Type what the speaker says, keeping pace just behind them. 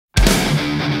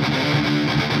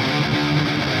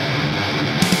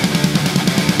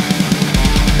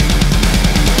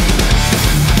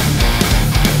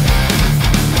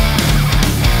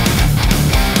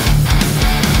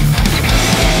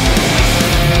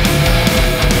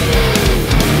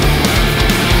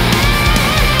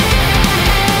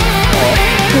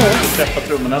släppa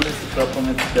trummorna lite för att de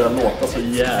inte ska låta så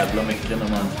jävla mycket när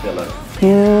man spelar.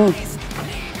 Jag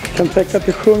kan tänka att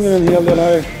det sjunger en hel del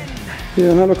här i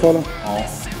den här lokalen. Ja.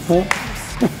 Ja.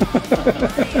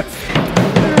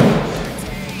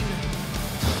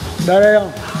 Där är jag.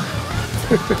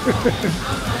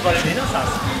 Var är ni någonstans?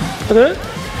 Du?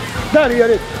 Där är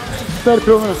Erik. Där är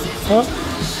trummorna. Ja.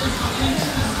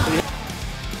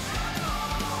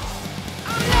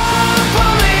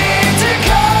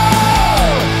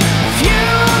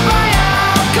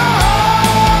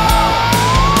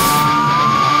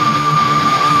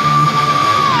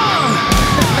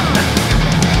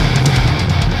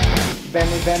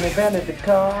 Benny the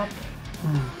cop.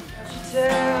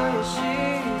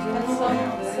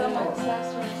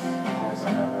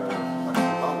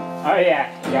 Oh yeah,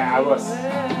 I was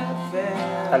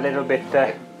a little bit.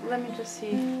 Let me just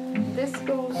see. This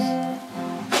goes here,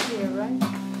 right?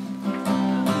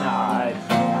 No,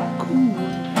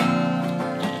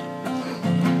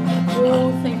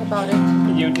 We'll think about it.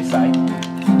 you decide.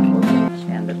 We'll think.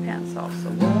 And the pants also.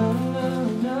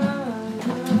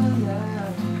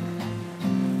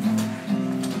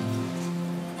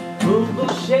 Move the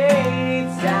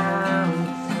shades down.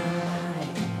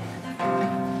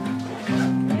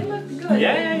 You look good.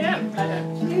 Yeah.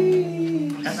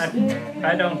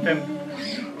 I don't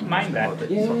mind that.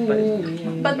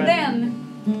 But then,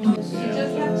 you just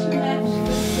have to match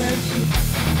the shirt.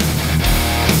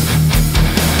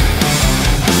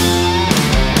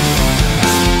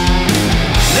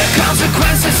 The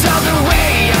consequences of the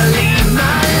way I live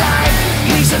my life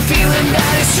leaves a feeling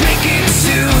that is tricky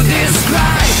to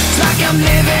describe. It's like I'm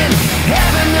living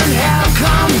heaven and hell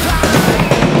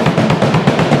combined.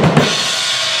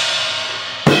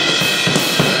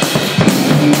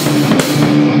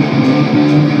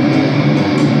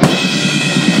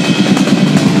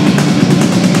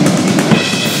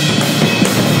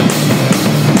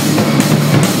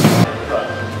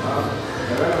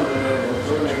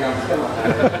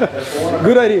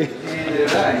 Good idea.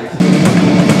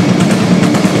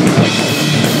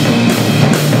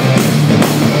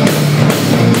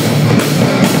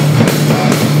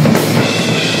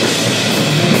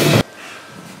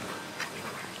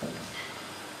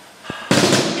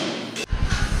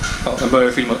 Ja, den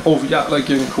börjar filma. Jävlar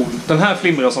vilken cool. Den här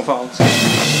flimrar som fan.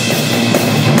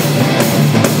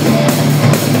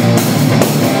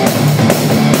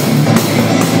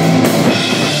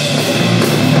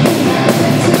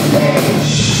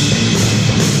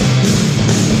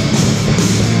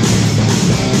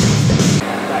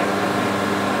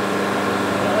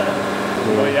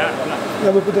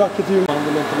 Jag var på dracket i man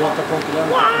vill inte låta konkurrenter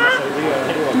få massa idéer.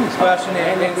 Spärsen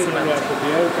är en excellent. Jag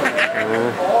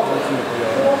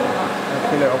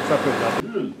skulle också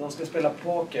kunna. De ska spela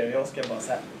poker, jag ska bara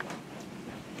säga.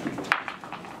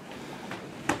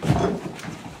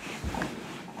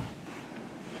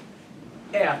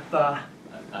 Äta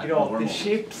gratis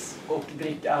chips och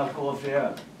dricka alkoholfri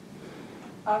öl.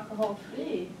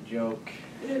 Alkoholfri. Joke.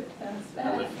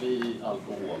 Fruktansvärt. Fri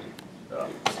alkohol.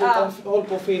 Sluta håll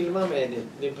på att filma mig,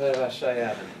 din perversa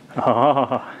jävel.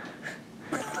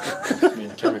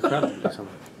 Sminkar mig själv liksom.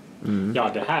 Ja,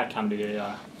 det här kan du ju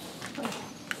göra.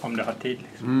 Om du har tid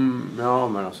liksom. Ja,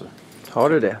 men alltså. Har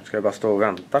du det? Ska jag bara stå och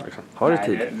vänta liksom? Har du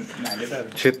tid? Nej, det behöver.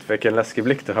 Shit, vilken läskig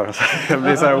blick du har. Alltså. Jag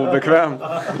blir så här obekväm.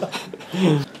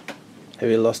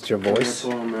 Have you lost your voice?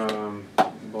 Jag om jag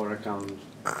bara kan...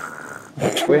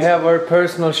 We have our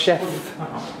personal chef.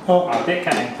 Ja, det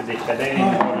kan jag inte dricka. Det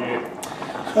innehåller ju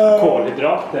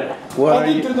kolhydrater.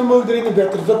 Hade inte någon mugg där inne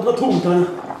bättre för det var tomt här.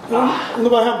 Om du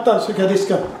bara hämtar så kan jag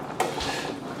diska.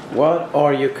 What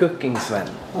are you cooking, Sven?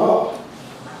 Ja.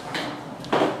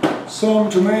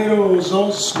 Some tomato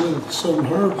sauce with some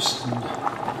herbs.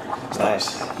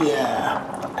 Nice. Yeah,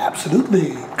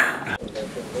 absolutely.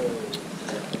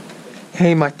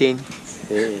 Hej Martin.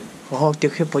 Hej. Vad har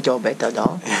du på jobbet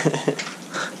idag?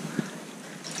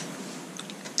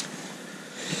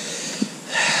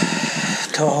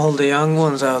 To all the young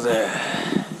ones out there.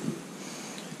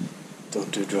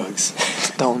 Don't do drugs.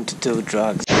 Don't do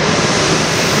drugs.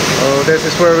 Oh, this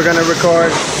is where we're gonna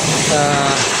record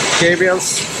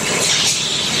Gabriel's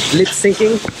lip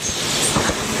syncing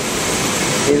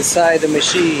inside the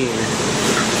machine.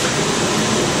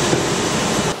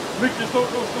 Mycket stora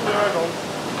ögon.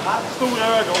 Stora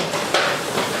ögon.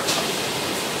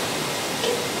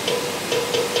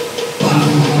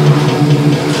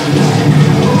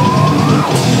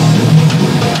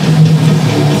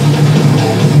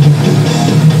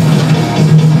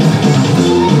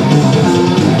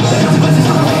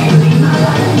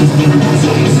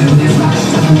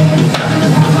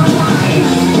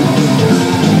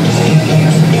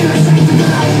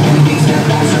 Tonight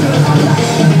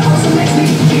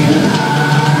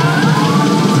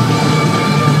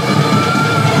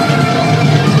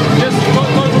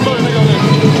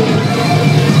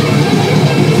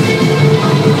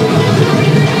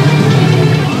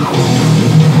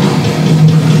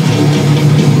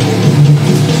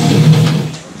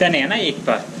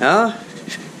Ja.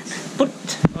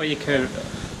 Putt! Och gick ur.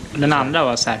 Den andra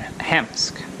var så här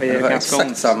hemsk. Det var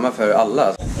exakt samma för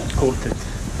alla. Coolt ut.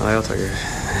 Ja, jag tycker.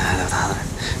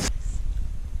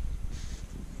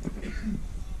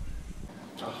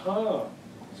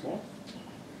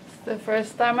 The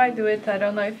first time I do it, I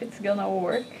don't know if it's gonna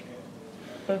work,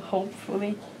 but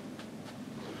hopefully.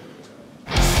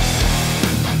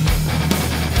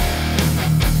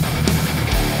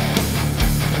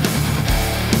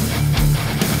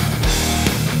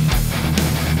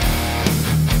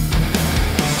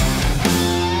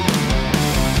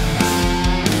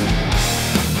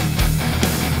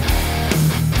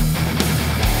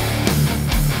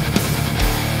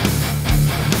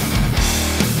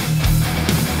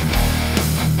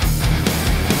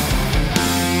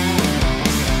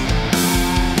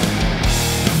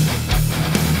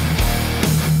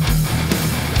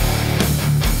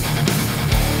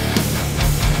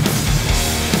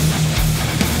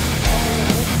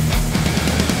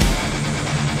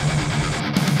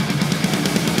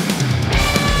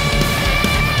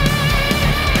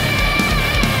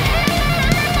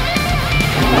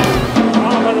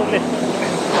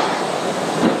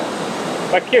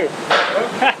 Vad kul!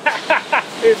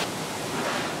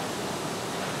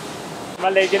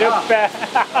 Man lägger upp...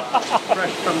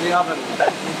 Fresh from the oven.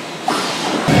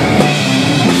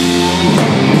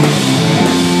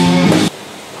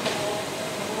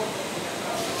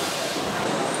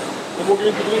 Jag vågar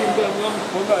inte dra in den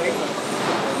lampon där inne.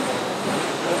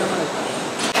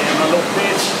 Man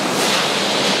låter...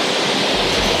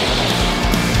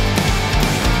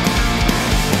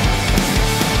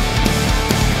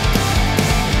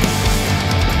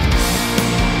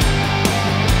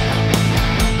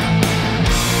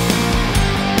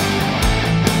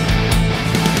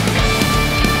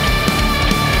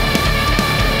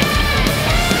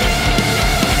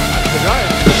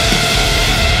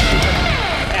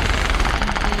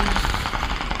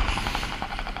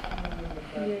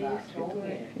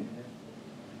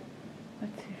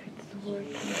 Let's see if it's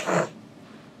working.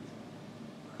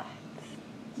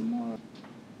 It's more.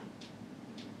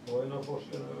 Det var ju någon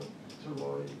forskare, tror jag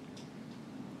var i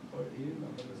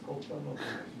Irland eller Skottland någonting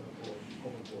som jag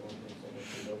kommer på någonting som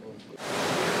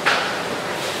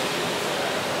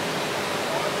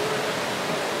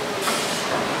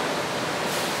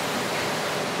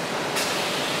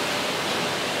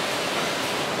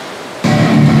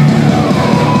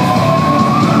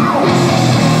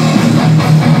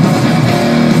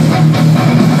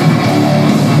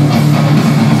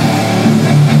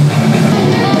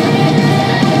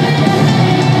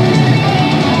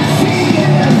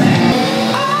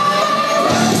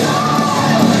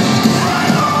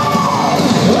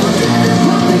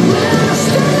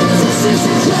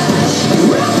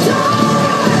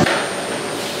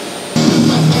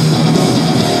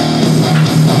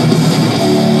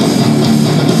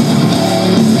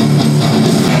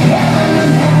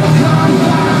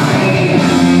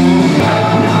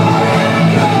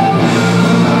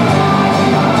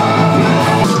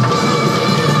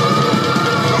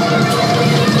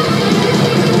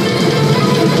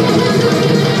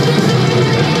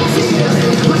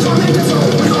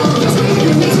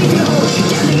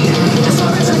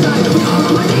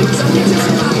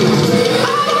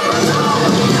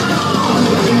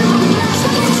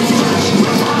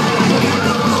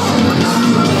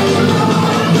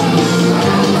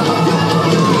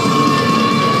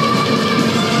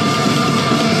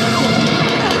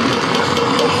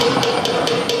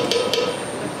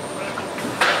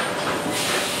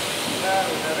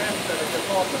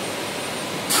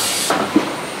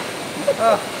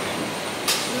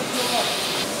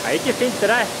Det gick ju fint det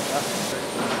där.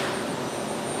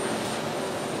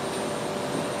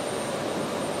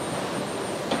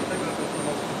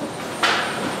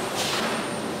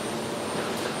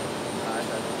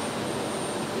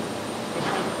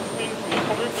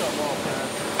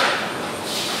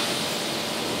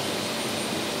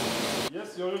 Yes,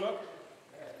 jag rullar.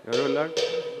 Jag rullar.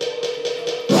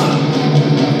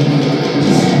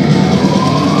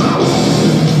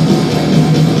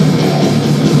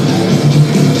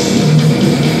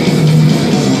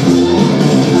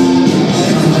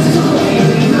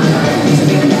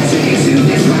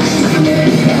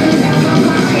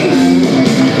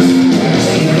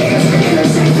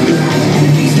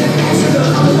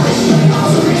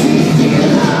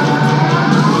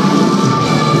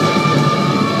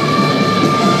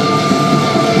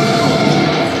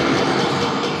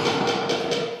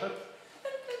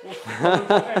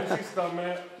 En sista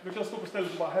med... Du kan stå på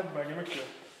stället och bara headbanga mycket.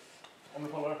 Om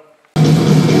du kollar.